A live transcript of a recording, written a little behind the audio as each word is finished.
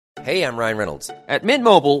Hey, I'm Ryan Reynolds. At Mint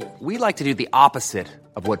Mobile, we like to do the opposite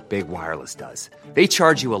of what Big Wireless does. They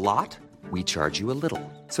charge you a lot, we charge you a little.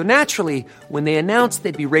 So naturally, when they announced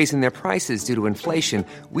they'd be raising their prices due to inflation,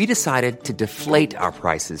 we decided to deflate our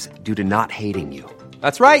prices due to not hating you.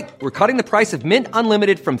 That's right. We're cutting the price of Mint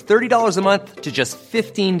Unlimited from $30 a month to just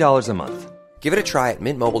 $15 a month. Give it a try at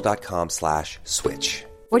mintmobile.com/switch.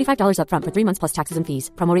 $45 up front for 3 months plus taxes and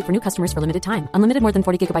fees. Promo rate for new customers for limited time. Unlimited more than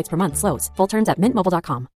 40 gigabytes per month. Slows full terms at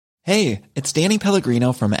mintmobile.com. Hey, it's Danny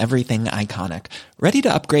Pellegrino from Everything Iconic. Ready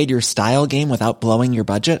to upgrade your style game without blowing your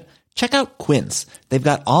budget? Check out Quince. They've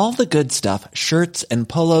got all the good stuff, shirts and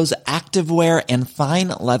polos, activewear, and fine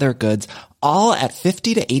leather goods, all at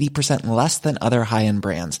 50 to 80% less than other high-end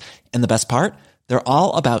brands. And the best part? They're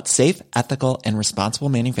all about safe, ethical, and responsible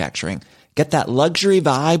manufacturing. Get that luxury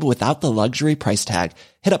vibe without the luxury price tag.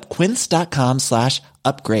 Hit up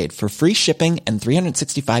quince.com/upgrade for free shipping and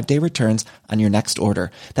 365-day returns on your next order.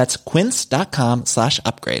 That's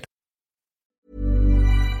quince.com/upgrade.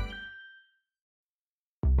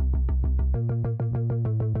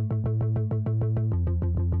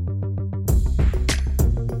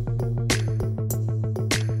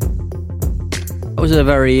 That was a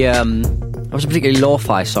very, that was a particularly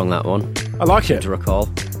lo-fi song, that one. I like it. To recall.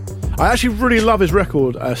 I actually really love his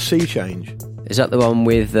record, Sea Change. Is that the one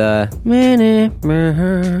with, Yes,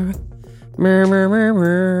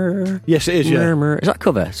 it is, yeah. Is that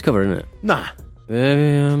cover? It's a cover, isn't it? Nah.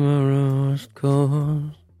 Baby, I'm a lost cause.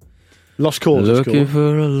 Lost Cause. Looking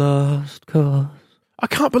for a lost cause. I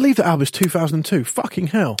can't believe that album is 2002. Fucking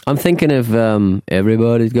hell. I'm thinking of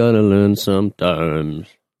Everybody's Gonna Learn Sometimes.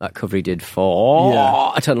 That cover he did for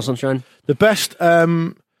Eternal Sunshine.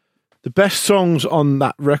 The best songs on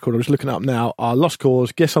that record, I'm just looking it up now, are Lost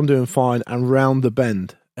Cause, Guess I'm Doing Fine, and Round the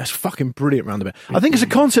Bend. That's fucking brilliant, Round the Bend. I think it's a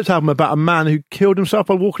concept album about a man who killed himself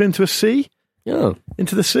by walking into a sea. Oh.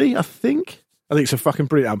 Into the sea, I think. I think it's a fucking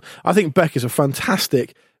brilliant album. I think Beck is a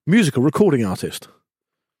fantastic musical recording artist.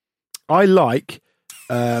 I like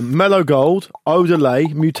Mellow Gold,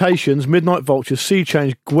 Odelay, Mutations, Midnight Vultures, Sea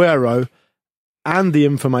Change, Guero, and The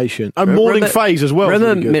Information. And Morning Phase as well.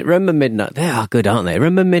 Remember Midnight? They are good, aren't they?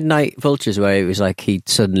 Remember Midnight Vultures, where it was like he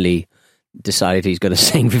suddenly decided he's going to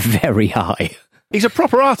sing very high. He's a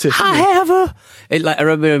proper artist. I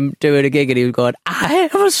remember him doing a gig and he was going, I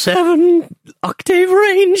have a 7-octave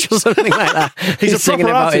range or something like that. He's a singing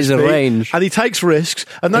proper about artist, his range. And he takes risks,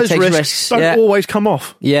 and those risks don't always come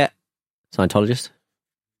off. Yeah. Scientologist.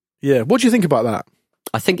 Yeah. What do you think about that?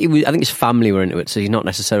 I think his family were into it, so he's not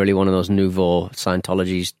necessarily one of those nouveau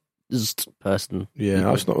Scientology person.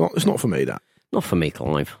 Yeah, it's not for me, that. Not for me,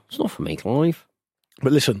 Clive. It's not for me, Clive.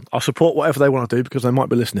 But listen, I support whatever they want to do because they might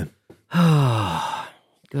be listening.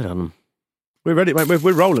 Good on them. We're ready, mate.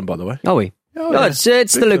 We're rolling, by the way. Are we? Oh, yeah.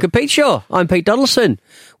 It's the Luke and Pete Show. I'm Pete Donaldson.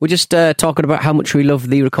 We're just talking about how much we love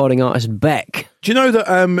the recording artist Beck. Do you know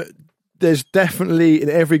that there's definitely,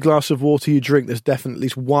 in every glass of water you drink, there's definitely at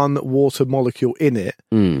least one water molecule in it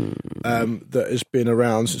that has been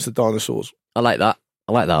around since the dinosaurs? I like that.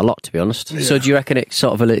 I like that a lot, to be honest. Yeah. So do you reckon it's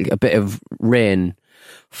sort of a bit of rain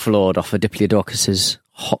flowed off a Diplodocus's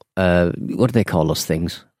what do they call those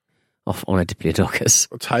things? Off on a Diplodocus.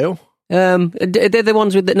 A tail? They're the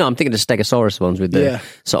ones with I'm thinking the Stegosaurus ones with the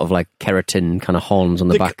sort of like keratin kind of horns on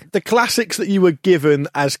the back. The classics that you were given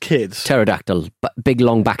as kids. Pterodactyl, big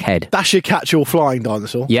long back head. That's your catch-all flying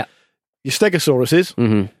dinosaur. Yeah. Your Stegosauruses.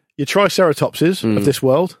 Mm-hmm. Your Triceratopses of this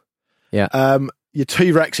world. Yeah. Your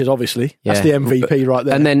T-Rexes, obviously. Yeah. That's the MVP right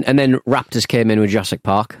there. And then raptors came in with Jurassic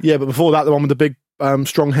Park. Yeah, but before that, the one with the big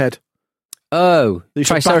strong head. Oh, you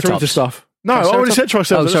should batter into stuff. No, I already said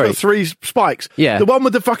Triceratops. Oh, sorry. It's got 3 spikes. Yeah. The one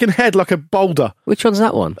with the fucking head like a boulder. Which one's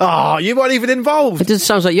that one? Oh, you weren't even involved. It just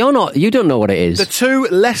sounds like you don't know what it is. The 2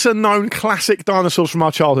 lesser-known classic dinosaurs from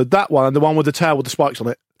our childhood. That one and the one with the tail with the spikes on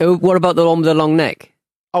it. What about the one with the long neck?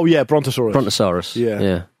 Oh, yeah, Brontosaurus. Brontosaurus.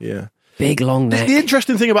 Yeah. Big long neck. The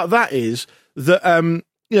interesting thing about that is that,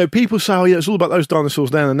 people say, oh, yeah, it's all about those dinosaurs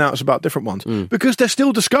then, and now it's about different ones. Because they're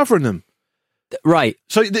still discovering them. Right.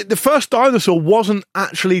 So the first dinosaur wasn't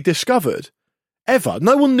actually discovered, ever.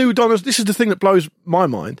 No one knew dinosaurs. This is the thing that blows my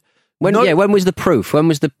mind. When was the proof? When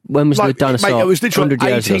was the dinosaur? Mate, it was literally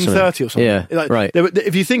 1830 or something. Yeah, right.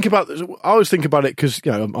 If you think about, I always think about it because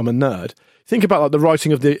I'm a nerd. Think about like the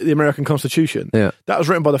writing of the American Constitution. Yeah, that was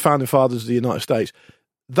written by the founding fathers of the United States.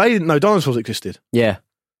 They didn't know dinosaurs existed. Yeah,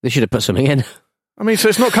 they should have put something in. I mean, so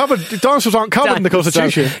it's not covered. Dinosaurs aren't covered in the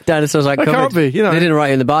Constitution. Dinosaurs aren't They covered. can't be, you know. They didn't write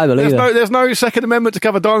it in the Bible either. There's no Second Amendment to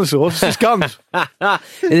cover dinosaurs. It's just guns.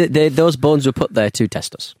 Those bones were put there to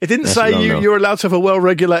test us. It didn't Yes, say we all know. you're allowed to have a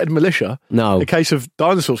well-regulated militia. No. In case of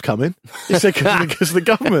dinosaurs coming. It said because of the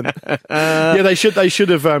government. Yeah, they should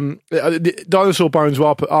have. The dinosaur bones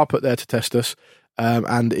are put there to test us,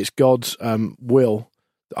 and it's God's will.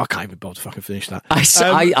 I can't even bother to fucking finish that.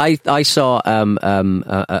 I saw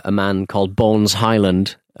a man called Bones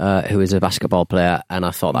Highland, who is a basketball player, and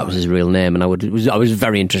I thought that was his real name, and I was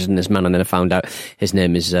very interested in this man, and then I found out his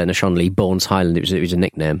name is Nashawn Lee Bones Highland. It was a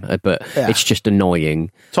nickname, but it's just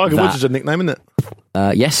annoying. Tiger Woods is a nickname, isn't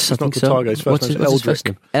it? Yes, I think not so. Tiger. His first name's what's his first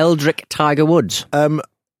name? Eldrick Tiger Woods.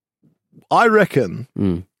 I reckon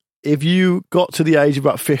if you got to the age of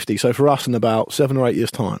about 50, so for us in about 7 or 8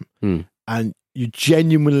 years' time, and you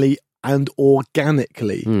genuinely and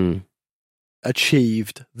organically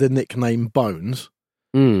achieved the nickname Bones,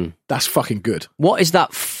 that's fucking good. What is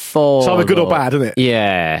that for? It's either good or though? bad, isn't it?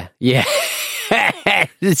 Yeah.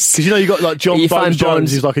 Because you got like John You find Bones Jones,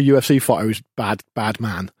 Bones- who's like a UFC fighter who's bad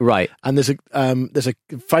man. Right. And there's a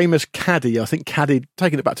famous caddy, I think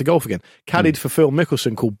taking it back to golf again, caddied for Phil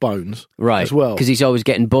Mickelson called Bones, Right. as well. Because he's always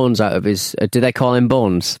getting bones out of his. Do they call him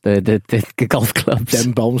bones? The golf clubs.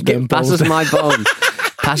 Them bones, them Passes bones. my bone.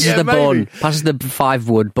 Passes Yeah, the bone. maybe. Passes the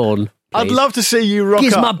 5-wood bone. I'd please. love to see you rock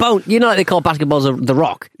Gives up. my bone. You know, like they call basketballs the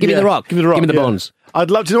rock. Give me Yeah, the rock. Give me the rock. Give me the yeah. bones. Do you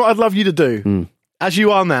know what I'd love you to do? As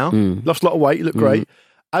you are now, lost a lot of weight, you look great.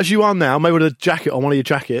 As you are now, maybe with a jacket on, one of your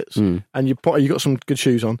jackets, and you got some good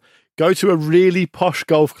shoes on. Go to a really posh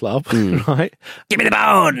golf club, right? Give me the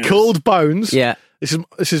bones. Called Bones. Yeah. This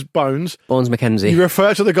is Bones. Bones McKenzie. You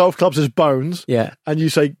refer to the golf clubs as Bones. Yeah. And you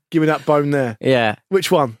say, "Give me that bone there." Yeah.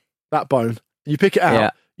 Which one? That bone. You pick it out. Yeah.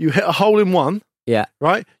 You hit a hole in one. Yeah.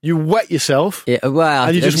 Right? You wet yourself. Yeah. Well,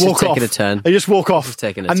 And you this just is walk off. taking a turn. And you just walk off. This is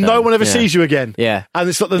taking a and turn. no one ever Yeah. sees you again. Yeah. And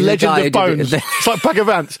it's like the There's a legends guy of who did Bones. it. It's like Pack of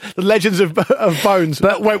Ants. The legends of Bones.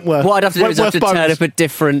 But Wentworth. What I'd have to do is have to Wentworth turn Bones. up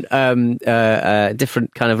at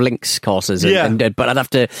different kind of links courses. Yeah. But I'd have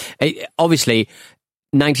to, obviously,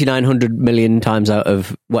 9,900 million times out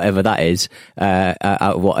of whatever that is, out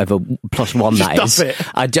of whatever plus one Just that duff is, it.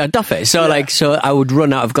 I'd duff it. So so I would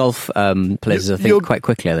run out of golf places. I You're- think quite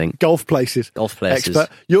quickly. I think Golf places. golf places. Expert.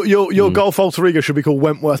 Your golf alter ego should be called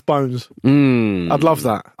Wentworth Bones. I'd love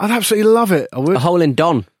that. I'd absolutely love it. I would. A hole in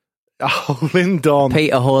Don. A hole in Don.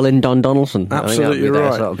 Peter Hole in Don Donaldson. Absolutely That's right.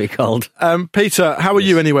 what it'll be called. Peter, how are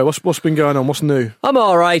you anyway? What's been going on? What's new? I'm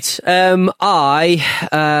all right. I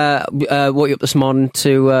woke you up this morning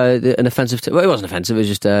to an offensive. Well, it wasn't offensive. It was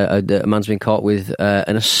just a man's been caught with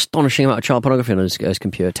an astonishing amount of child pornography on his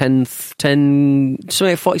computer.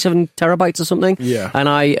 47 terabytes or something. Yeah. And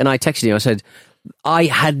I texted you. I said I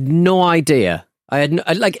had no idea.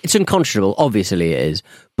 It's unconscionable. Obviously, it is.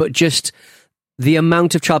 But just the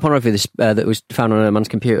amount of child pornography that was found on a man's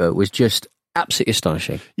computer was just absolutely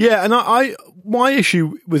astonishing. Yeah, and my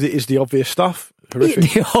issue with it is the obvious stuff. Horrific.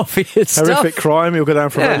 The obvious Horrific stuff. crime. He'll go down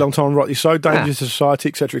for a Yeah. very long time, rightly so. Dangerous to society,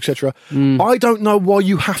 etc., etc. I don't know why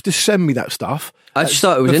you have to send me that stuff. I just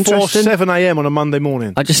thought it was before interesting. 7 a.m. on a Monday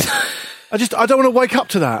morning. I just. I don't want to wake up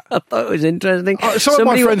to that. I thought it was interesting. Some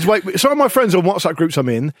of my friends on WhatsApp groups I'm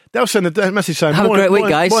in, they'll send a message saying, Have a "Morning, great week,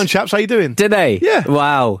 morning, guys." Morning, chaps. How you doing?" Did they? Yeah.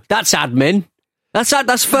 Wow. That's admin.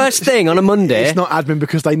 That's first thing on a Monday. It's not admin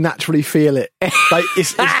because they naturally feel it.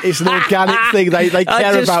 It's an organic thing. They care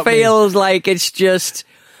It just about feels like it's just.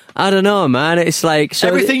 I don't know, man. It's like so.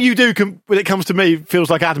 everything you do when it comes to me feels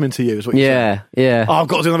like admin to you. Is what you say. Yeah. Oh, I've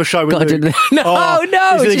got to do another show with Gotta Luke. do- no, Oh, no.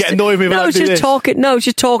 He's going to it's get annoyed with me when No, I it's do just this. talking. No, it's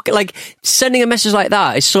just talking. Like sending a message like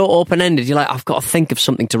that is so open ended. You're like, I've got to think of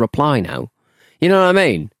something to reply now. You know what I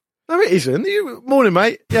mean? No, it isn't. Morning,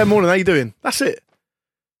 mate. Yeah, morning. How you doing? That's it.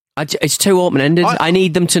 It's too open ended. I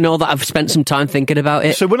need them to know that I've spent some time thinking about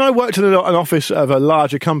it. So when I worked in an office of a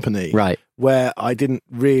larger company, Right. where I didn't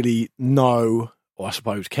really know, or I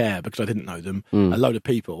suppose care, because I didn't know them, a load of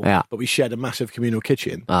people, Yeah. but we shared a massive communal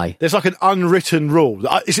kitchen. Aye. There's like an unwritten rule.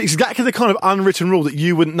 It's exactly the kind of unwritten rule that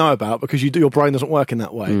you wouldn't know about because your brain doesn't work in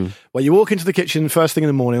that way. Where you walk into the kitchen first thing in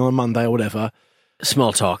the morning on a Monday or whatever,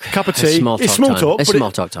 Small talk. cup of It's tea. small talk It's small time. talk. It's but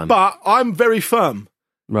small talk time. But I'm very firm.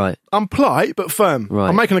 Right. I'm polite but firm. Right.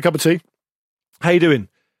 I'm making a cup of tea. How you doing?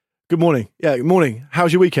 Good morning. Yeah, good morning.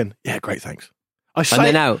 How's your weekend? Yeah, great, thanks. I say,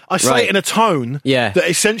 then out. I say Right. it in a tone Yeah. that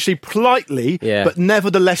essentially politely, Yeah. but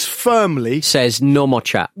nevertheless firmly, Says no more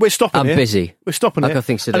chat. we're stopping I'm it. busy. We're stopping I've it. got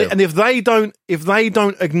things to and, do. and if they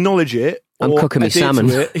don't acknowledge it, I'm or cooking me adhere to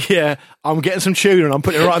salmon. it, yeah, I'm getting some tuna and I'm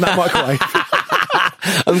putting it right in that microwave.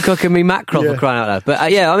 I'm cooking me mackerel Yeah. for crying out loud. But I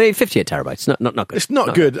mean, 58 terabytes. Not good. It's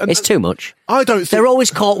not good. And- It's too much. I don't think They're always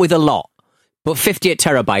caught with a lot. But 58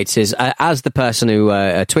 terabytes is, as the person who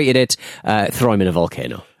tweeted it, throw him in a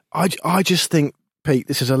volcano. I just think, Pete,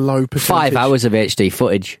 this is a low percentage. 5 hours of HD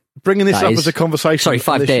footage. Bringing this up as a conversation. Sorry,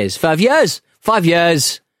 5 days. 5 years. 5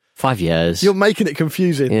 years. 5 years. You're making it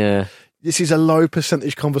confusing. Yeah. This is a low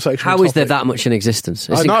percentage conversation. How is there that much in existence?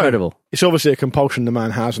 It's incredible. It's obviously a compulsion the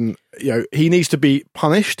man has, and he needs to be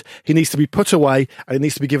punished, he needs to be put away, and he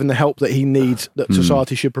needs to be given the help that he needs, that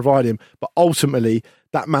society should provide him. But ultimately,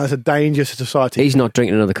 that man is a danger to society. He's not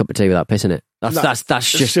drinking another cup of tea without pissing it. That's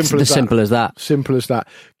just simple as that. Simple as that.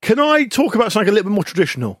 Can I talk about something a little bit more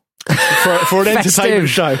traditional? For an entertainment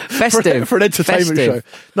show. Festive. For an entertainment show.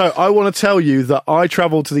 No, I want to tell you that I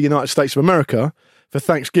travelled to the United States of America for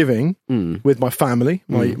Thanksgiving with my family,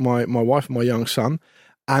 my wife and my young son.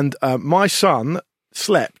 And my son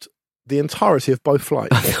slept the entirety of both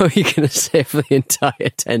flights. I thought you were going to say for the entire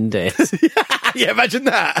 10 days. Yeah, imagine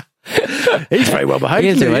that. He's very well behaved.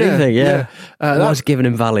 He didn't do anything, yeah. I was giving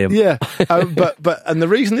him Valium. Yeah. But and the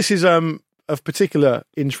reason this is of particular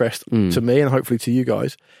interest to me and hopefully to you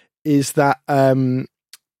guys is that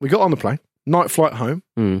we got on the plane, night flight home.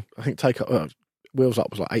 I think wheels up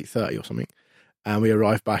was like 8:30 or something. And we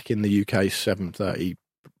arrived back in the UK 7:30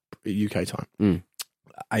 UK time,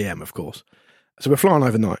 AM, of course. So we're flying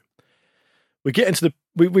overnight. We get into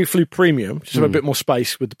we flew premium, just have a bit more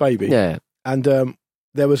space with the baby. Yeah, and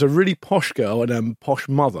there was a really posh girl and a posh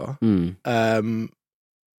mother in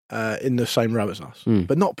the same row as us,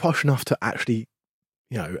 but not posh enough to actually,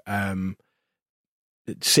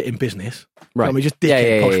 sit in business. Right. I mean, just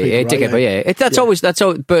dickhead posh people. Right? That's always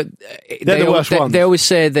But they're the worst ones. They always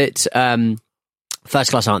say that.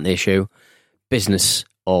 First class aren't the issue. Business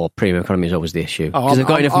or premium economy is always the issue. Oh, they've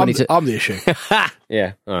got enough money to. I'm the issue.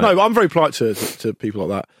 Yeah. All right. No, but I'm very polite to people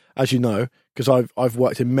like that, as you know, because I've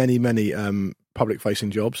worked in many public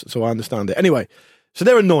facing jobs, so I understand it. Anyway, so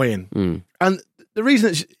they're annoying, and the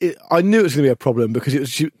reason I knew it was going to be a problem because it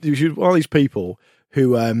was one of these people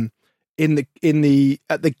who at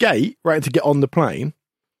the gate, right to get on the plane,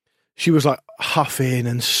 she was like huffing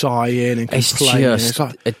and sighing and complaining. It's just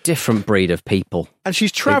like a different breed of people. And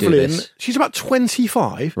she's travelling, she's about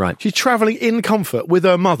 25. Right. She's travelling in comfort with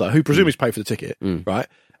her mother, who presumably paid for the ticket, right?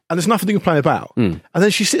 And there's nothing to complain about. And then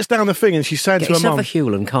she sits down the thing and she's saying to her mum, have a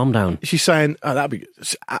Huel and calm down. She's saying, oh, that'd be good.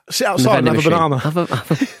 Sit outside and have a banana. Have a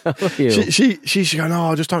Huel. She's going,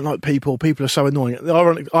 I just don't like people. People are so annoying.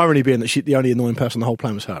 The irony being that the only annoying person on the whole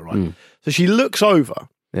plane was her, right? So she looks over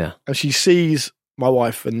and she sees my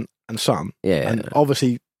wife and son, and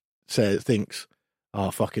obviously thinks, oh,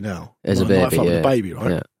 fucking hell, there's a baby, with a baby,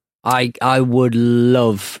 right? Yeah. I would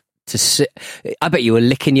love to sit. I bet you were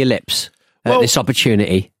licking your lips at this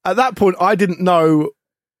opportunity. At that point, I didn't know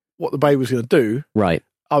what the baby was going to do. Right.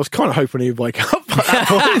 I was kind of hoping he'd wake up at that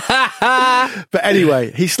point. But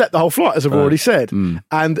anyway, he slept the whole flight, as I've already said.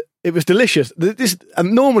 And it was delicious.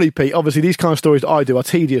 And normally, Pete, obviously, these kind of stories that I do are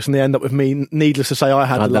tedious and they end up with me, needless to say, I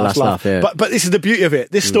had the last laugh. Yeah. But this is the beauty of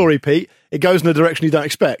it. This story, Pete, it goes in a direction you don't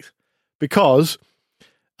expect. Because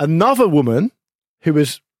another woman who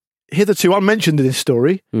was hitherto unmentioned in this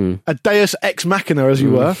story, a deus ex machina, as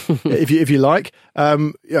you were, if you like,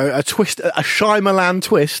 a twist, a Shyamalan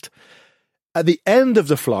twist. At the end of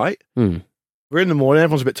the flight, we're in the morning,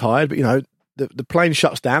 everyone's a bit tired, but the plane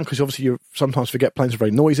shuts down because obviously you sometimes forget planes are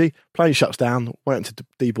very noisy. Plane shuts down, waiting to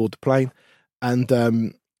deboard the plane, and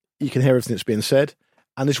you can hear everything that's being said.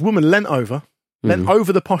 And this woman leant over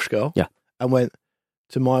the posh girl, and went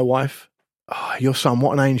to my wife, oh, your son,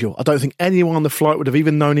 what an angel. I don't think anyone on the flight would have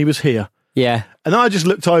even known he was here. Yeah. And I just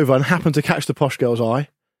looked over and happened to catch the posh girl's eye.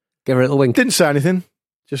 Give her a little wink. Didn't say anything,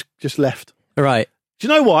 just left. Right. Do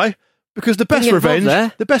you know why? Because the best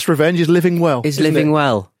revenge is living well. Is living it?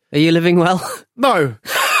 Well. Are you living well? No.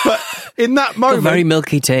 But in that moment... very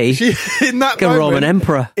milky tea. Like a Roman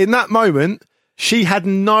emperor. In that moment, she had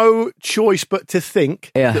no choice but to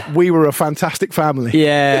think that we were a fantastic family.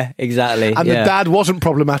 Yeah, exactly. And the dad wasn't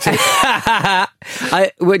problematic.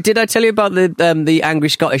 Did I tell you about the angry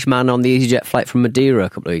Scottish man on the EasyJet flight from Madeira a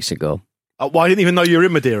couple of weeks ago? Well, I didn't even know you were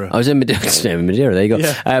in Madeira. I was in Madeira. There you go.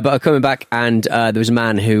 Yeah. But I'm coming back, and there was a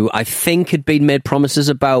man who I think had been made promises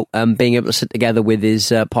about being able to sit together with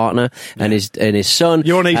his partner and his son.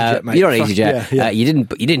 You're on EasyJet, mate. You're on EasyJet. Yeah. You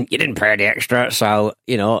didn't pay the extra, so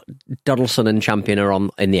Doddleson and Champion are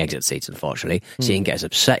in the exit seats, unfortunately. So you can get as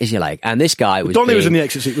upset as you like. And this guy was. Donny was in the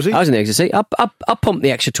exit seat, was he? I was in the exit seat. I pumped the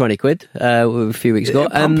extra £20 a few weeks ago.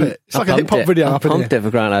 Pump it. It's like a hip hop video. I pumped it for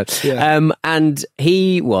crying out. Yeah. And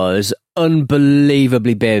he was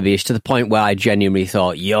unbelievably babyish to the point where I genuinely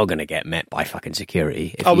thought you're going to get met by fucking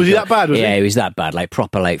security. Oh, was he that bad? Yeah, he was that bad. Like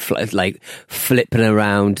proper, like flipping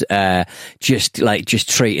around, just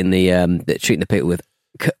treating the people with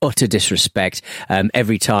utter disrespect.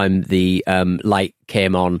 Every time the light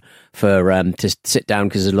came on for to sit down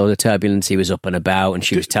because there's a lot of turbulence, he was up and about, and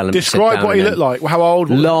she was telling him to sit down. Describe what he looked like. How old?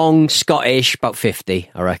 Long, Scottish, about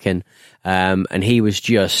 50, I reckon. And he was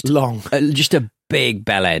just long, just a big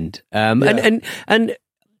bell end. And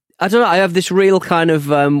I don't know, I have this real kind of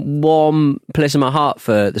warm place in my heart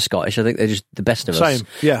for the Scottish. I think they're just the best of us. Same,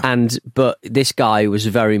 yeah. But this guy was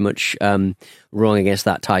very much wrong against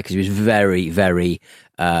that tie because he was very, very,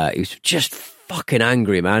 he was just fucking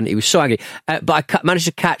angry, man. He was so angry. But I managed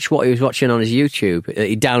to catch what he was watching on his YouTube that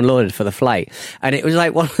he downloaded for the flight. And it was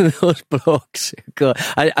like one of those blokes.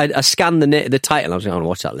 I scanned the title. I was like, I'm going to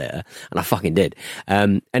watch that later. And I fucking did.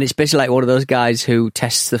 And it's basically like one of those guys who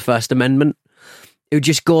tests the First Amendment, who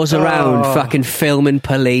just goes around fucking filming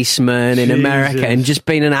policemen in America and just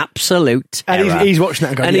being an absolute terror. And he's watching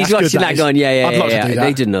that going, and he's watching that going, yeah. Do that.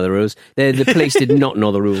 They didn't know the rules. The police did not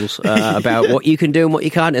know the rules about what you can do and what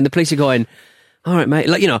you can't. And the police are going, all right, mate,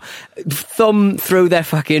 like, you know, thumb through their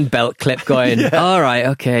fucking belt clip going, all right,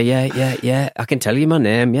 okay, yeah, I can tell you my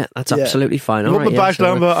name, that's absolutely fine. All right, right, badge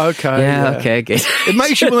number, okay. Okay, good. It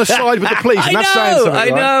makes you want to side with the police, and that's saying something,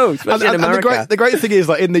 right? I know, especially in America. And the great thing is,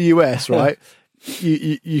 like, in the US, right,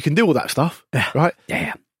 you can do all that stuff, right?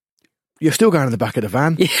 Yeah. You're still going to the back of the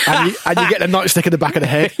van, and you get the nightstick in the back of the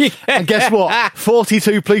head. And guess what?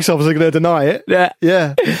 42 police officers are going to deny it.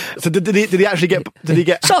 Yeah. So did he actually get? Did he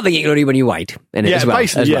get? Something you can do when you wait in it as well.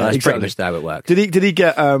 Basically, That's exactly. pretty much how it works. Did he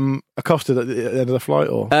get accosted at the end of the flight,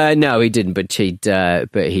 or? No, he didn't. But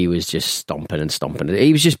he was just stomping and stomping.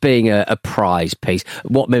 He was just being a prize piece.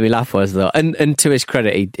 What made me laugh was though, and to his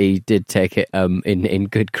credit, he did take it in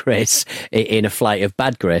good grace. In a flight of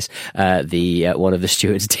bad grace, one of the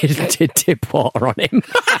stewards did tip water on him.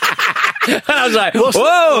 And I was like,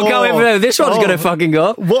 whoa, can't wait for this one's going to fucking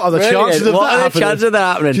go. What are the chances of that happening? What are the chances of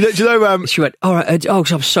that happening? Do you know, she went, all right, I'm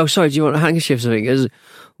so sorry, do you want a handkerchief or something? Because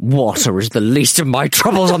water is the least of my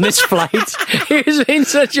troubles on this flight. He was being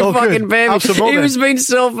such a fucking baby. He was being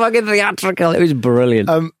so fucking theatrical. It was brilliant.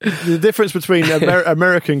 The difference between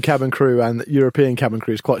American cabin crew and European cabin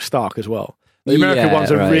crew is quite stark as well. The American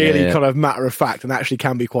ones are really kind of matter of fact and actually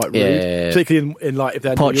can be quite rude, particularly in like if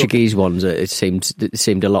they're Portuguese ones. It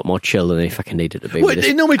seemed a lot more chill than they fucking needed to be. Well,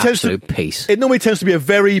 it normally tends to peace. It normally tends to be a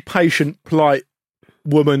very patient, polite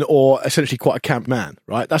woman or essentially quite a camp man,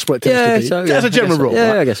 right? That's what it tends to be. As a general rule.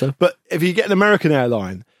 Yeah, right? I guess so. But if you get an American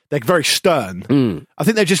airline, they're very stern. I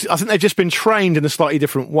think they've just been trained in a slightly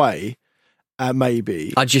different way.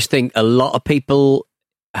 Maybe I just think a lot of people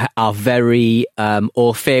are very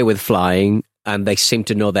au fait with flying. And they seem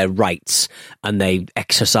to know their rights, and they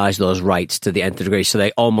exercise those rights to the nth degree. So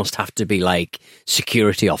they almost have to be like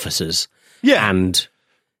security officers, and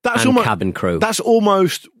cabin crew. That's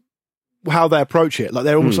almost how they approach it. Like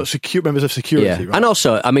they're almost like members of security. Right? And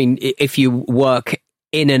also, I mean, if you work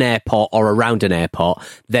in an airport or around an airport,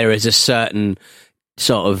 there is a certain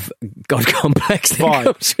sort of God complex that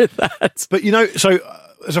comes with that. But you know, so.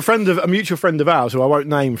 As a mutual friend of ours, who I won't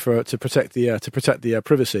name to protect the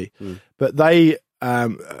privacy, but they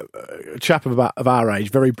a chap of our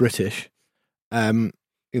age, very British, in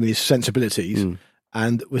his sensibilities,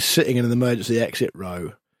 and was sitting in an emergency exit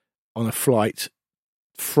row on a flight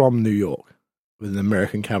from New York with an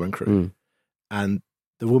American cabin crew, and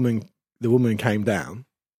the woman came down,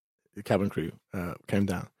 the cabin crew came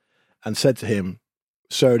down, and said to him,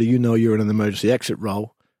 "Sir, do you know you're in an emergency exit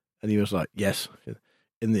row?" And he was like, "Yes."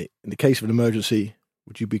 In the case of an emergency,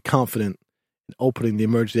 would you be confident in opening the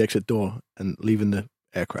emergency exit door and leaving the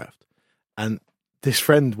aircraft? And this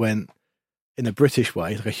friend went in a British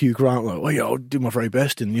way, like a Hugh Grant, like, well, yeah, I'll do my very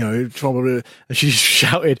best, and and she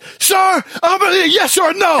shouted, "Sir, yes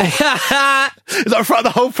or no?" Is that in front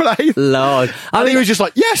of the whole plane? Lord, I think he was just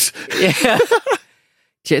like, "Yes." Yeah.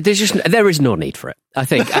 There is no need for it, I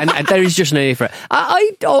think, and there is just no need for it.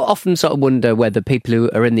 I often sort of wonder whether people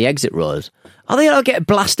who are in the exit rows are they all get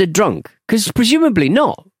blasted drunk? Because presumably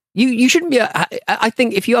not. You shouldn't be. I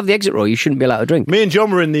think if you have the exit row, you shouldn't be allowed to drink. Me and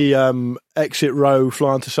John were in the exit row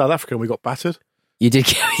flying to South Africa, and we got battered. You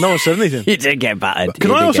did. No one said anything. You did get battered.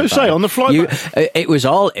 Can I also say on the flight, it was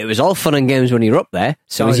all fun and games when you were up there.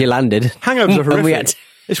 So as you landed, hangovers are horrific.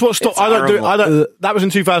 It's what stopped. I don't. That was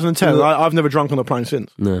in 2010. I've never drunk on a plane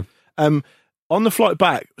since. No. On the flight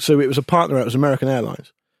back, so it was a partner. It was American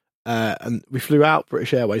Airlines, and we flew out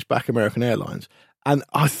British Airways, back American Airlines, And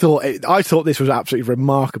I thought this was absolutely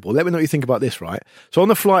remarkable. Let me know what you think about this, right? So on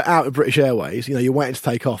the flight out of British Airways, you know, you're waiting to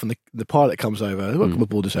take off, and the pilot comes over. Welcome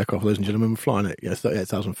aboard this aircraft, ladies and gentlemen. We're flying at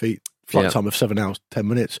 38,000 feet. Flight time of 7 hours 10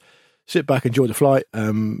 minutes. Sit back, enjoy the flight.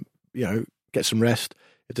 You know, get some rest.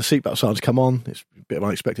 If the seatbelt signs come on, it's a bit of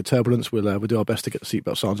unexpected turbulence. We'll do our best to get the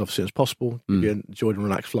seatbelt signs off as soon as possible. Enjoy and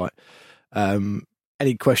relaxed flight.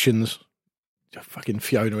 Any questions? Fucking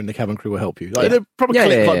Fiona and the cabin crew will help you. Like, they're probably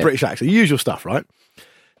British accent, usual stuff, right?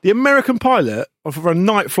 The American pilot for a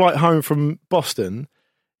night flight home from Boston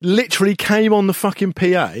literally came on the fucking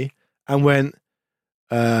PA and went,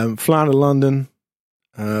 flying to London,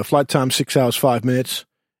 flight time 6 hours 5 minutes.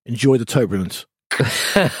 Enjoy the turbulence.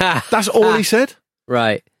 That's all he said.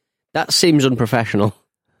 Right. That seems unprofessional.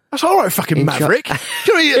 That's all right, fucking maverick.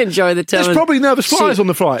 Enjoy the turbulence. There's probably nervous flyers on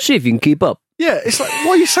the flight. See if you can keep up. Yeah, it's like, why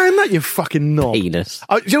are you saying that, you fucking knob? Penis.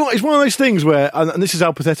 You know what? It's one of those things where, and this is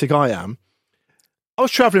how pathetic I am, I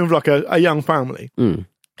was travelling with like a young family.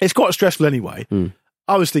 It's quite stressful anyway.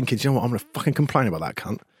 I was thinking, you know what, I'm going to fucking complain about that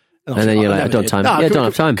cunt. And then you're like, I don't have time. Don't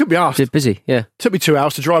have time. Could be asked. Too busy, yeah. Took me 2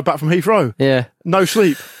 hours to drive back from Heathrow. Yeah. No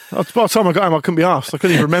sleep. By the time I got home, I couldn't be asked. I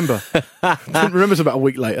couldn't even remember. Didn't remember until about a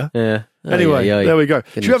week later. Yeah. Anyway, there we go.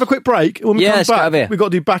 Should we have a quick break? When we come back, we've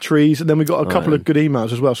got to do batteries, and then we've got a couple of good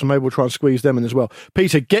emails as well, so maybe we'll try and squeeze them in as well.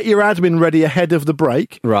 Peter, get your admin ready ahead of the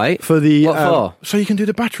break. Right. For the, what for? So you can do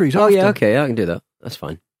the batteries after. Oh, yeah, okay, I can do that. That's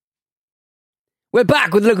fine. We're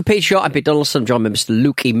back with Luke and Pete Show. I'm Pete Donaldson, joined by Mr.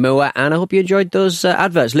 Lukey Moore, and I hope you enjoyed those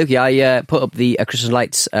adverts. Lukey, I put up the Christmas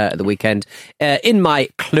lights at the weekend in my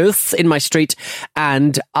clothes, in my street,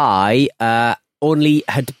 and I only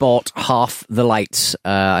had bought half the lights.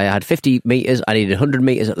 I had 50 metres, I needed 100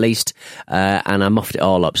 metres at least, and I muffed it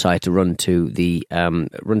all up, so I had to run to the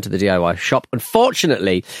DIY shop.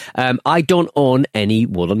 Unfortunately, I don't own any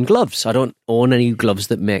woolen gloves. I don't own any gloves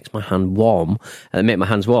that make my hands warm,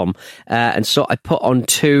 and so I put on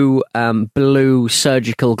 2 blue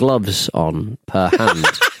surgical gloves on per hand.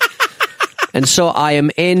 And so I am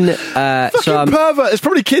in... pervert, there's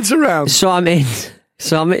probably kids around. So I'm in...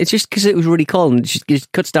 it's just because it was really cold, and it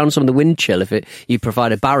just cuts down some of the wind chill if you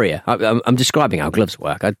provide a barrier. I'm describing how gloves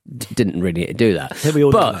work. I didn't really do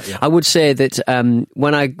that. I would say that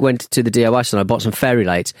when I went to the DIY store, I bought some fairy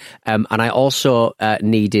lights, and I also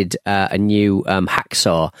needed a new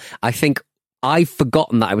hacksaw. I think I've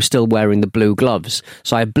forgotten that I was still wearing the blue gloves.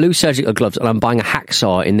 So I have blue surgical gloves, and I'm buying a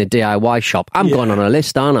hacksaw in the DIY shop. I'm going on a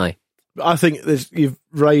list, aren't I? I think you've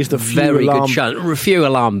raised a few very good chance. A few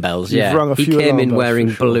alarm bells. Yeah, he came in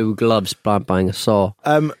wearing blue gloves by buying a saw.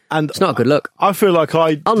 And it's not a good look. I feel like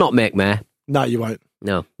I'll not make mayor. No, you won't.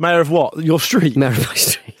 No, mayor of what? Your street. Mayor of my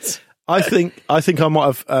street. I think I might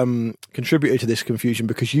have contributed to this confusion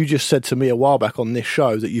because you just said to me a while back on this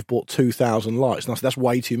show that you've bought 2,000 lights. And I said that's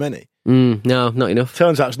way too many. No, not enough.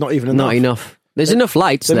 Turns out it's not even enough. Not enough. There's enough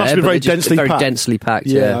lights there. Must be very densely packed.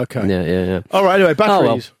 Yeah. Okay. Yeah. All right. Anyway, batteries.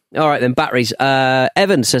 Oh, well. All right, then, batteries.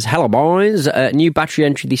 Evan says, hello, boys. New battery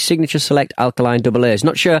entry, the Signature Select Alkaline AA's.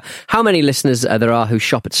 Not sure how many listeners there are who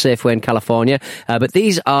shop at Safeway in California, but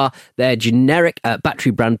these are their generic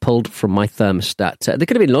battery brand pulled from my thermostat. There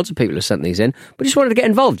could have been loads of people who sent these in, but just wanted to get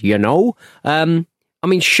involved, you know? I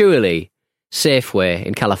mean, surely Safeway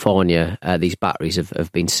in California, these batteries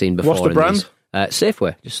have been seen before. What's the brand?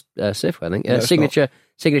 Safeway, just Safeway, I think.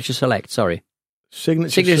 Signature Select, sorry.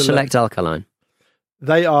 Signature Select Alkaline.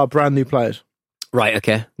 They are brand new players. Right,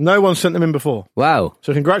 okay. No one sent them in before. Wow.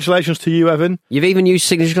 So congratulations to you, Evan. You've even used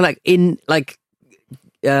Signature Select in, like,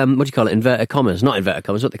 what do you call it? Inverted commas. Not inverted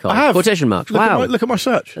commas, what they call it? I have. Quotation marks. Wow. Look at my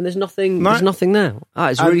search. And there's nothing there.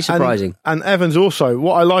 It's really surprising. And Evan's also,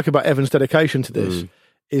 what I like about Evan's dedication to this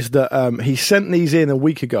is that he sent these in a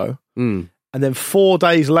week ago, and then 4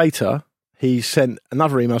 days later, he sent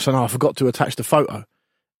another email saying, I forgot to attach the photo.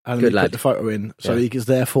 And he put the photo in, so he is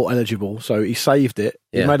therefore eligible. So he saved it.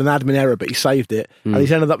 He made an admin error, but he saved it, and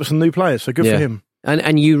he's ended up with some new players. So good for him.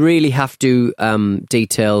 And you really have to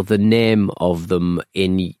detail the name of them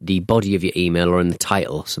in the body of your email or in the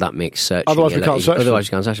title, so that makes search. Otherwise, we can't search. Otherwise, you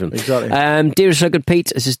can't search them. Exactly. Dearest so good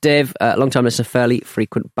Pete, this is Dave, long-time listener, fairly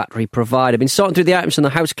frequent battery provider. I've been sorting through the items from the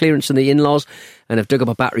house clearance and the in-laws, and I've dug up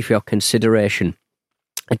a battery for your consideration.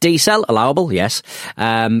 A D-cell, allowable, yes.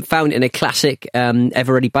 Found in a classic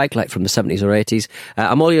Ever-Ready bike, like from the 70s or 80s.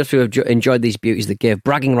 I'm old enough to have enjoyed these beauties that gave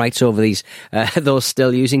bragging rights over these, those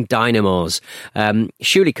still using dynamos.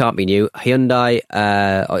 Surely can't be new. Hyundai,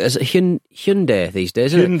 is it Hyundai these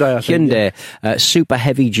days, isn't Hyundai, it? I think, Hyundai, super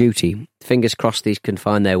heavy duty. fingers crossed these can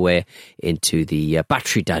find their way into the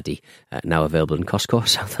Battery Daddy, now available in Costco,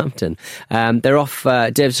 Southampton. They're off.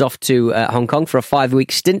 Dave's off to Hong Kong for a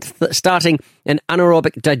 5-week stint, starting an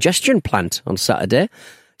anaerobic digestion plant on Saturday.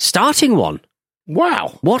 Starting one.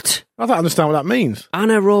 Wow. What? I don't understand what that means.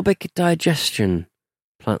 Anaerobic digestion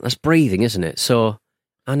plant. That's breathing, isn't it? So,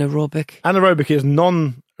 anaerobic? Anaerobic is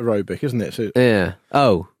non-aerobic, isn't it? So, Yeah.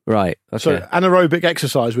 Oh, right. Okay. so anaerobic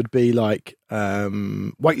exercise would be like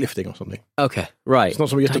weightlifting or something. Okay, right. It's not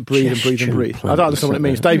something you have to breathe and breathe and breathe. Digestion I don't understand what it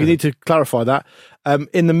means. Dave, you need to clarify that.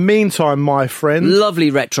 In the meantime, my friend... Lovely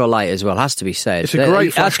retro light as well, has to be said. It's a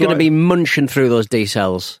great That's going to flashlight. be munching through those D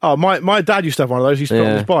cells. Oh, my dad used to have one of those. He used to put it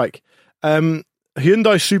on his bike.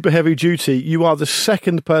 Hyundai Super Heavy Duty, you are the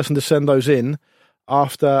second person to send those in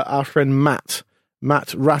after our friend Matt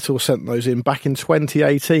Rattle sent those in back in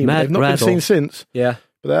 2018. Matt They've not Rattle. been seen since, Yeah.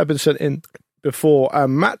 but they have been sent in before.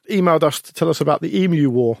 Matt emailed us to tell us about the Emu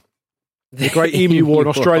War. The Great Emu War in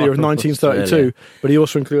Australia of 1932, but he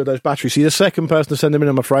also included those batteries. So you're the second person to send them in,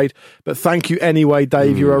 I'm afraid. But thank you anyway,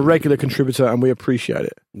 Dave. You're a regular contributor and we appreciate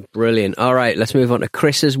it. Brilliant. All right, let's move on to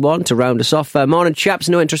Chris's one to round us off. Morning, chaps.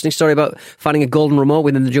 No interesting story about finding a golden remote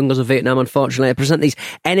within the jungles of Vietnam, unfortunately. I present these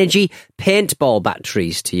energy paintball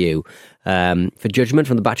batteries to you. For judgment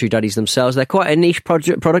from the Battery Daddies themselves. They're quite a niche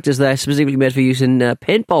product as they're specifically made for use in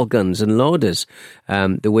paintball guns and loaders,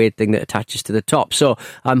 the weird thing that attaches to the top. So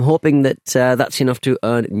I'm hoping that that's enough to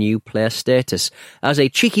earn new player status. As a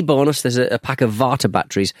cheeky bonus, there's a pack of Varta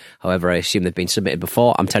batteries. However, I assume they've been submitted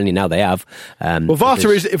before. I'm telling you now they have. Well,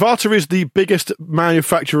 Varta is the biggest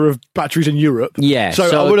manufacturer of batteries in Europe. Yeah,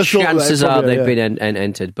 so I would have thought chances are they've been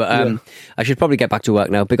entered. But I should probably get back to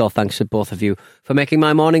work now. Big old thanks to both of you for making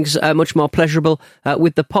my mornings much more pleasurable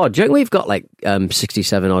with the pod. Do you think we've got like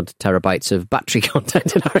 67 odd terabytes of battery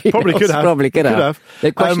content in our emails? Probably could have.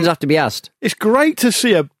 The questions have to be asked. It's great to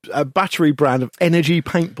see a battery brand of Energy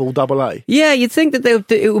Paintball AA. Yeah, you'd think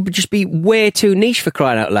that it would just be way too niche for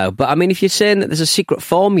crying out loud. But I mean, if you're saying that there's a secret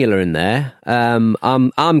formula in there, I'm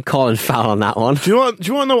calling foul on that one. Do you want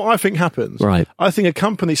to know what I think happens? Right. I think a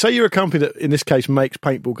company, say you're a company that in this case makes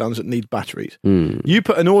paintball guns that need batteries. You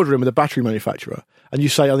put an order in with a battery manufacturer and you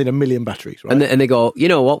say, I need 1 million batteries, right? And they go, you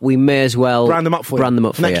know what, we may as well brand them up for you. An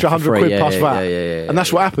extra £100 plus VAT. And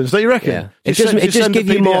that's what happens. Don't you reckon? Yeah.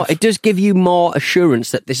 It does give you more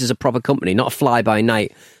assurance that this is a proper company, not a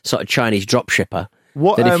fly-by-night sort of Chinese dropshipper.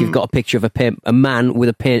 That if you've got a picture of a man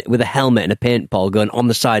with a helmet and a paintball gun on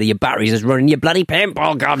the side of your batteries is running your bloody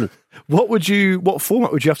paintball gun. What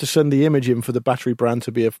format would you have to send the image in for the battery brand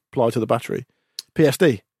to be applied to the battery?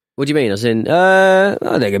 PSD? What do you mean? As in,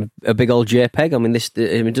 I think a big old JPEG. I mean,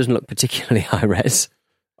 it doesn't look particularly high res.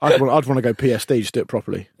 I'd want to go PSD, just do it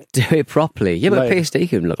properly. Do it properly. Yeah, but PSD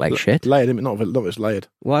can look like shit. Layered, not if it's layered.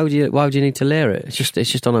 Why would you need to layer it?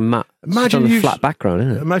 It's just on a mat. Imagine on a flat background,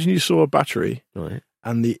 isn't it? Imagine you saw a battery, right,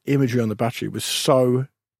 and the imagery on the battery was so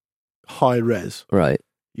high res, right?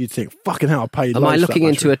 You'd think, fucking hell, I paid. Am I looking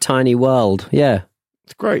into a tiny world? Yeah,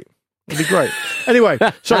 it's great. It'd be great. Anyway,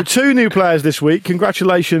 so 2 new players this week.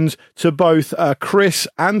 Congratulations to both Chris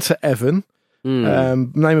and to Evan.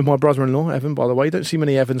 Name of my brother-in-law, Evan, by the way. You don't see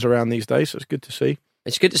many Evans around these days, so it's good to see.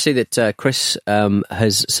 It's good to see that Chris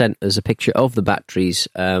has sent us a picture of the batteries.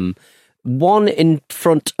 One in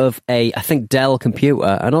front of I think Dell computer,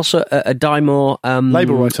 and also a Dymo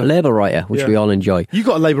label writer, which we all enjoy. You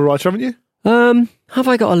got a label writer, haven't you? Have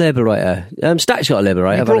I got a label writer? Stack's got a label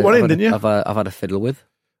writer. You brought one in, didn't you? I've had a fiddle with.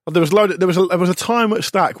 There was a time at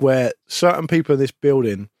Stack where certain people in this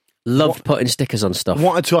building loved putting stickers on stuff.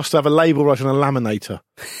 Wanted us to have a label writer and a laminator.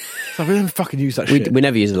 So we didn't fucking use that shit. We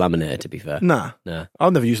never used a laminator, to be fair. Nah.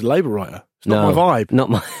 I've never used a label writer. It's not my vibe. Not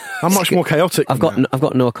my. I'm much more chaotic. I've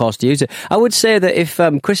got no cause to use it. I would say that if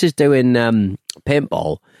Chris is doing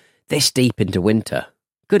paintball this deep into winter,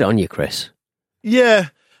 good on you, Chris. Yeah.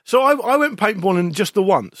 So I went paintballing just the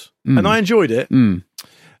once, and I enjoyed it.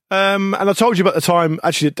 And I told you about the time.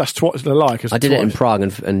 Actually, that's twice a lie. I did it in Prague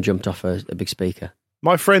and jumped off a big speaker.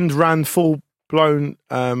 My friend ran full blown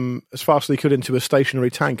as fast as he could into a stationary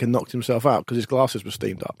tank and knocked himself out because his glasses were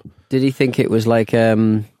steamed up. Did he think it was like?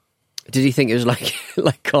 Did he think it was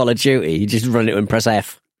like Call of Duty? You just run it and press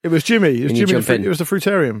F. It was Jimmy. It was the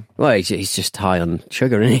Fruitarium. Well, he's just high on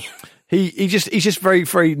sugar, isn't he? He's just very,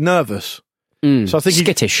 very nervous. So I think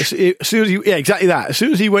skittish. As soon as exactly that. As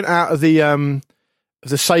soon as he went out of the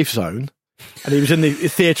safe zone and he was in the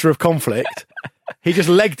theatre of conflict, he just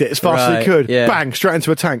legged it as fast as he could. Yeah. Bang, straight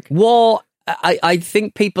into a tank. War. I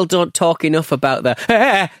think people don't talk enough about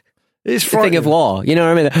it's the thing of war. You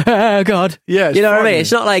know what I mean? Oh God. Yeah. You know what I mean?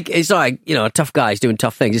 It's not like tough guys doing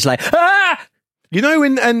tough things. It's like You know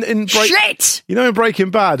in Shit! You know in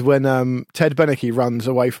Breaking Bad when Ted Beneke runs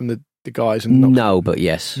away from the guys and but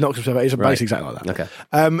yes. knocks himself out. It's basically exactly like that.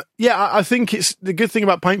 Okay. I think it's the good thing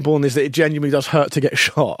about paintballing is that it genuinely does hurt to get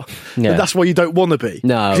shot. Yeah. And that's why you don't want to be.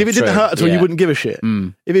 No, 'Cause if it didn't true. hurt at all, you Yeah. wouldn't give a shit.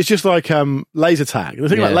 If it's just like laser tag, the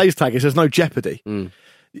thing about Yeah. laser tag is there's no jeopardy.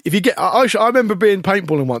 If you get, I remember being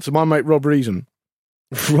paintballing once, and my mate Rob Reason,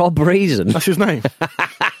 Rob Reason. that's his name.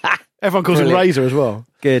 Everyone calls him Brilliant. Razor as well.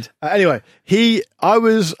 Good. Anyway, it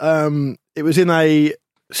was in a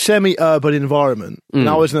semi-urban environment, and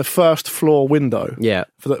I was in a first floor window. Yeah.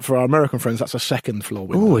 For our American friends, that's a second floor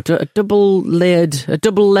window. Oh, a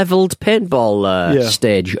double-leveled paintball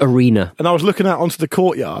stage arena. And I was looking out onto the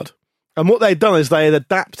courtyard, and what they'd done is they had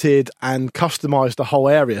adapted and customised the whole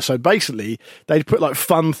area. So basically, they'd put like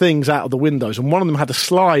fun things out of the windows, and one of them had a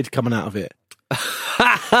slide coming out of it.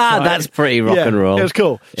 That's pretty rock and roll. It was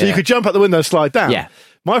cool. So you could jump out the window and slide down. Yeah.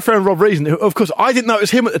 My friend Rob Reason, who, of course, I didn't know it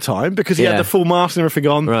was him at the time because he had Yeah. the full mask and everything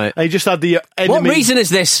on. Right. And he just had the What reason is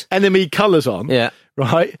this? enemy colours on. Yeah.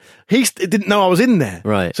 Right. He didn't know I was in there.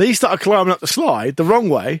 Right. So he started climbing up the slide the wrong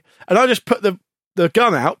way, and I just put the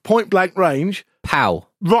gun out, point blank range, Pow.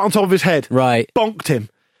 right on top of his head. Right. Bonked him.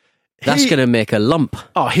 That's going to make a lump.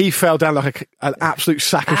 Oh, he fell down like an absolute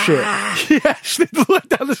sack of shit. Yeah, slid all the way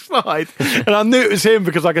down the slide. And I knew it was him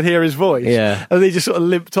because I could hear his voice. Yeah. And he just sort of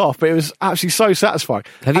limped off, but it was actually so satisfying.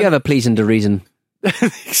 Have you ever pleased a reason?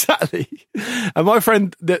 Exactly. And my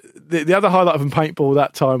friend, the other highlight of paintball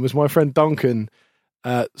that time was my friend Duncan.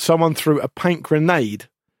 Someone threw a paint grenade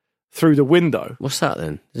through the window. What's that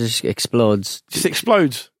then? It just explodes. Just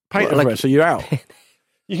explodes. Paint What, everywhere, like- so you're out.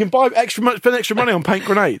 You can spend extra money on paint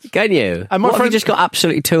grenades. Can you? And my what if you friend- just got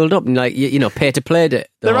absolutely tooled up and like you know pay to play it?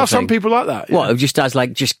 There are some people like that. What? Who just has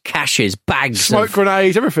like just caches, bags, Smoke of...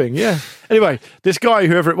 grenades, everything, yeah. Anyway, this guy,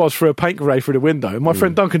 whoever it was, threw a paint grenade through the window. My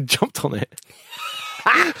friend Duncan jumped on it.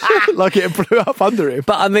 Like it blew up under him.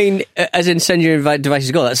 But I mean, as incendiary devices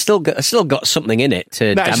go, that's still got something in it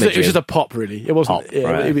to No, damage it was you. just a pop, really. It wasn't. Pop, Yeah,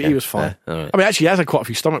 right, he okay. was fine. Yeah, all right. I mean, actually, he has quite a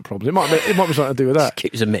few stomach problems. It might be something to do with that.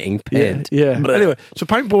 Keeps emitting Yeah, paint. yeah. But Anyway, so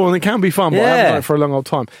paintballing, it can be fun, but I haven't Yeah. done it for a long old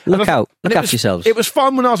time. Look And I- out. and Look it after was- yourselves. It was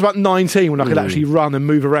fun when I was about 19, when I could actually run and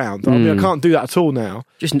move around. I mean, I can't do that at all now.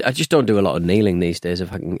 I just don't do a lot of kneeling these days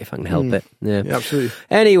if I can help it. Yeah. Yeah, absolutely.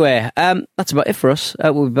 Anyway, that's about it for us.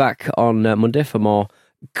 We'll be back on Monday for more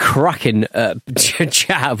cracking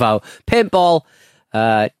chat about paintball,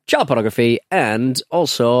 child pornography, and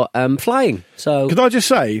also flying. So Could I just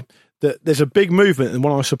say that there's a big movement in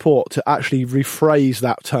one I support to actually rephrase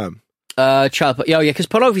that term? because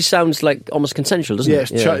pornography sounds like almost consensual, doesn't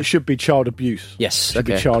Yes, it? it should be child abuse. Yes, It should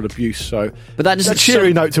be okay. child abuse. So, But that doesn't a cheery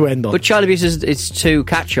so- note to end on. But child abuse it's too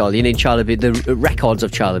catch-all. You need child abuse, the records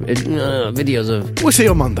of child abuse, videos of. We'll see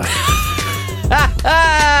you on Monday.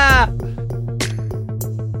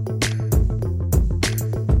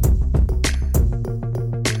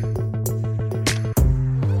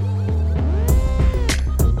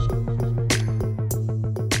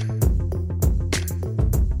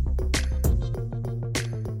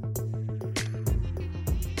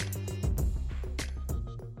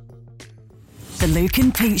 The Luke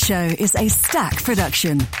and Pete Show is a Stack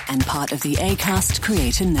production and part of the Acast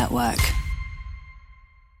Creator Network.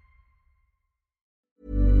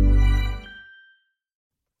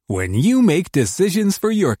 When you make decisions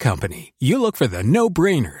for your company, you look for the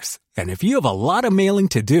no-brainers. And if you have a lot of mailing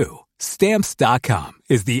to do, Stamps.com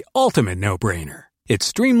is the ultimate no-brainer. It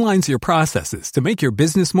streamlines your processes to make your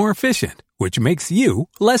business more efficient, which makes you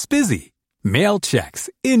less busy. Mail checks,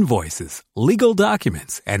 invoices, legal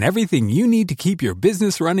documents, and everything you need to keep your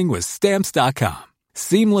business running with Stamps.com.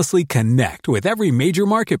 Seamlessly connect with every major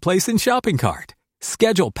marketplace and shopping cart.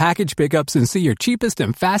 Schedule package pickups and see your cheapest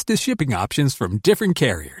and fastest shipping options from different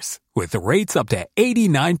carriers. With rates up to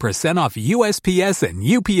 89% off USPS and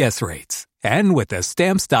UPS rates. And with the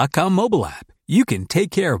Stamps.com mobile app, you can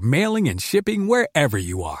take care of mailing and shipping wherever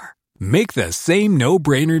you are. Make the same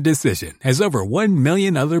no-brainer decision as over 1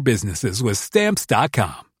 million other businesses with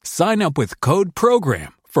Stamps.com. Sign up with code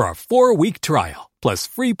PROGRAM for a 4-week trial, plus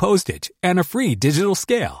free postage and a free digital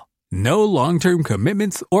scale. No long-term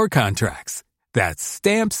commitments or contracts. That's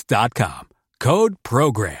Stamps.com. Code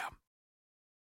PROGRAM.